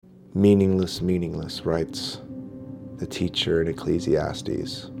Meaningless, meaningless, writes the teacher in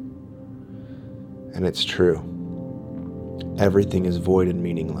Ecclesiastes. And it's true. Everything is void and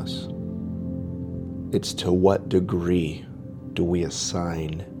meaningless. It's to what degree do we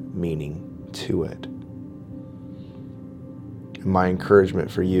assign meaning to it? And my encouragement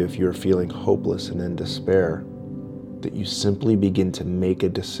for you, if you're feeling hopeless and in despair, that you simply begin to make a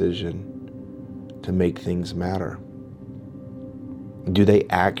decision to make things matter. Do they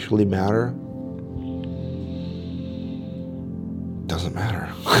actually matter? Doesn't matter.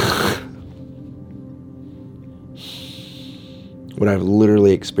 What I've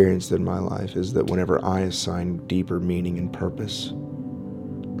literally experienced in my life is that whenever I assign deeper meaning and purpose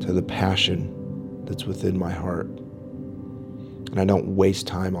to the passion that's within my heart, and I don't waste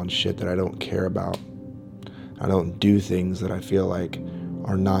time on shit that I don't care about, I don't do things that I feel like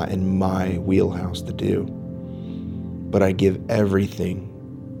are not in my wheelhouse to do, but I give everything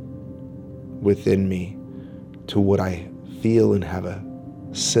within me to what I feel and have a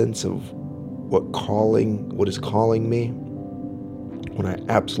sense of what is calling me, when I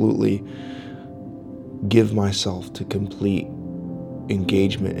absolutely give myself to complete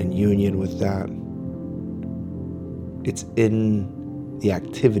engagement and union with that, it's in the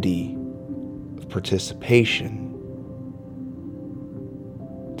activity of participation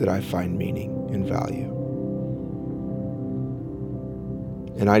that I find meaning and value.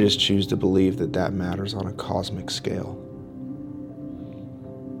 And I just choose to believe that that matters on a cosmic scale.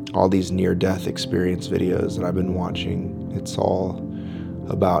 All these near-death experience videos that I've been watching, it's all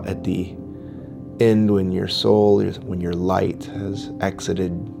about at the end when your soul, when your light has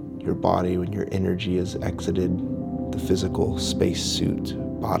exited your body, when your energy has exited the physical spacesuit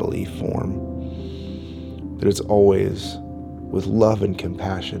bodily form, that it's always with love and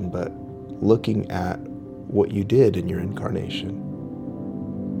compassion, but looking at what you did in your incarnation.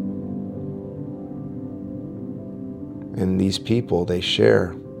 And these people, they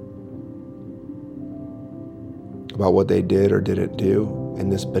share about what they did or didn't do,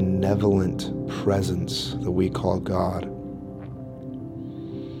 and this benevolent presence that we call God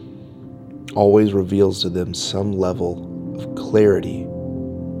always reveals to them some level of clarity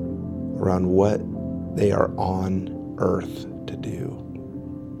around what they are on earth to do.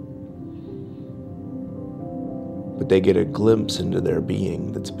 But they get a glimpse into their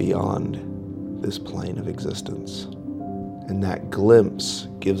being that's beyond this plane of existence. And that glimpse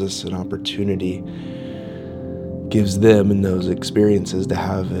gives us an opportunity, gives them in those experiences to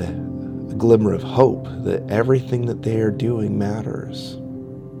have a glimmer of hope that everything that they are doing matters.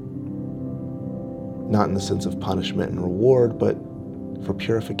 Not in the sense of punishment and reward, but for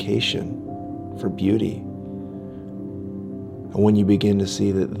purification, for beauty. And when you begin to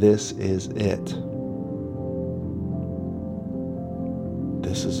see that this is it,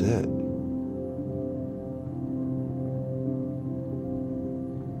 this is it,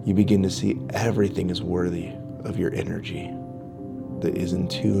 you begin to see everything is worthy of your energy, that is in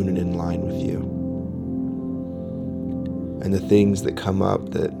tune and in line with you. And the things that come up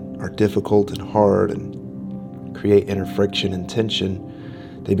that are difficult and hard and create inner friction and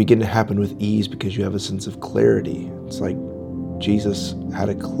tension, they begin to happen with ease because you have a sense of clarity. It's like Jesus had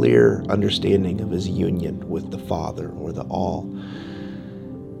a clear understanding of his union with the Father or the All.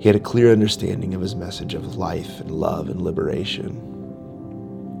 He had a clear understanding of his message of life and love and liberation.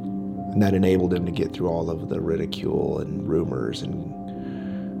 And that enabled him to get through all of the ridicule and rumors and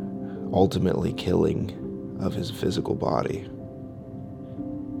ultimately killing of his physical body.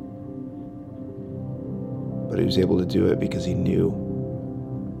 But he was able to do it because he knew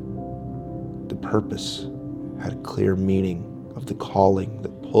the purpose, had a clear meaning of the calling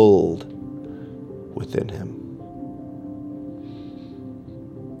that pulled within him.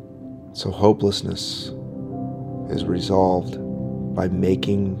 So hopelessness is resolved by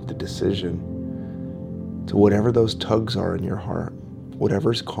making the decision to whatever those tugs are in your heart,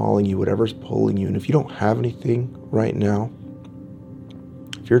 whatever's calling you, whatever's pulling you. And if you don't have anything right now,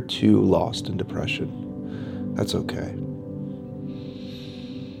 if you're too lost in depression, that's okay.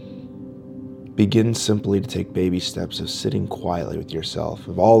 Begin simply to take baby steps of sitting quietly with yourself.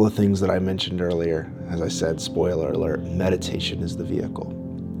 Of all the things that I mentioned earlier, as I said, spoiler alert, meditation is the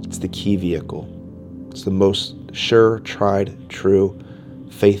vehicle. It's the key vehicle. It's the most sure, tried, true,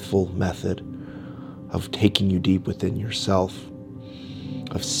 faithful method of taking you deep within yourself,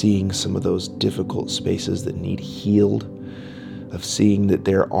 of seeing some of those difficult spaces that need healed, of seeing that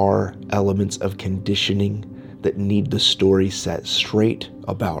there are elements of conditioning that need the story set straight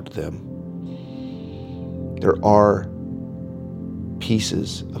about them. There are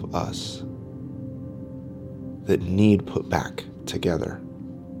pieces of us that need put back together.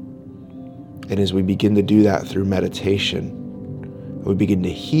 And as we begin to do that through meditation, we begin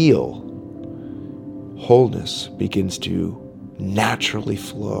to heal, wholeness begins to naturally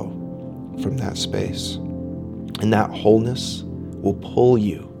flow from that space. And that wholeness will pull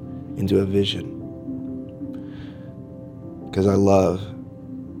you into a vision. Because I love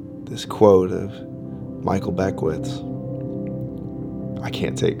this quote of Michael Beckwith's. I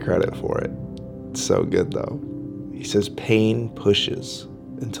can't take credit for it. It's so good though. He says, pain pushes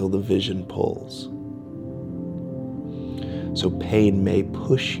until the vision pulls. So pain may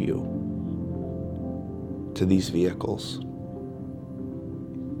push you to these vehicles.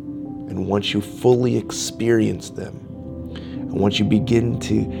 And once you fully experience them, and once you begin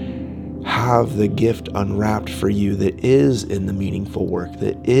to have the gift unwrapped for you that is in the meaningful work,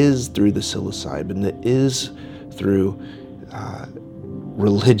 that is through the psilocybin, that is through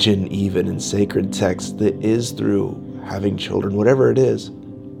religion even, and sacred text, that is through having children, whatever it is,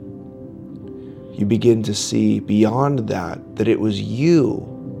 you begin to see beyond that it was you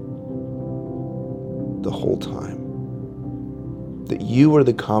the whole time. That you were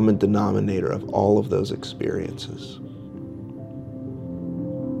the common denominator of all of those experiences.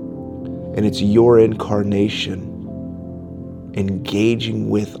 And it's your incarnation engaging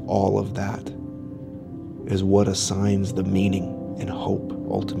with all of that is what assigns the meaning and hope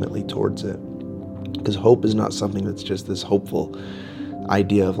ultimately towards it. Because hope is not something that's just this hopeful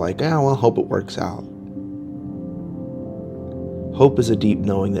idea of like, hope it works out. Hope is a deep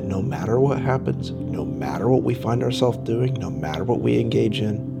knowing that no matter what happens, no matter what we find ourselves doing, no matter what we engage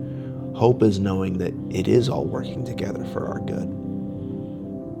in, hope is knowing that it is all working together for our good.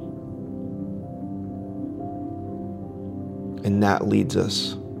 And that leads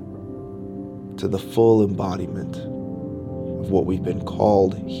us to the full embodiment of what we've been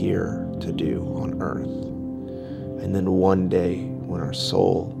called here to do on earth. And then one day, when our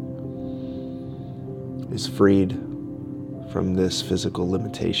soul is freed from this physical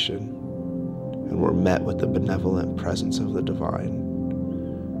limitation and we're met with the benevolent presence of the divine,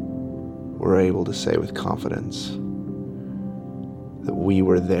 we're able to say with confidence that we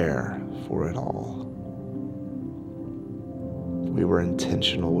were there for it all. We were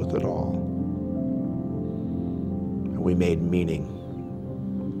intentional with it all. And we made meaning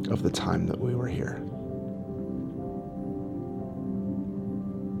of the time that we were here.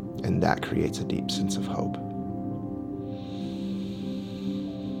 And that creates a deep sense of hope.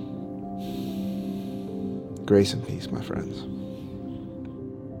 Grace and peace, my friends.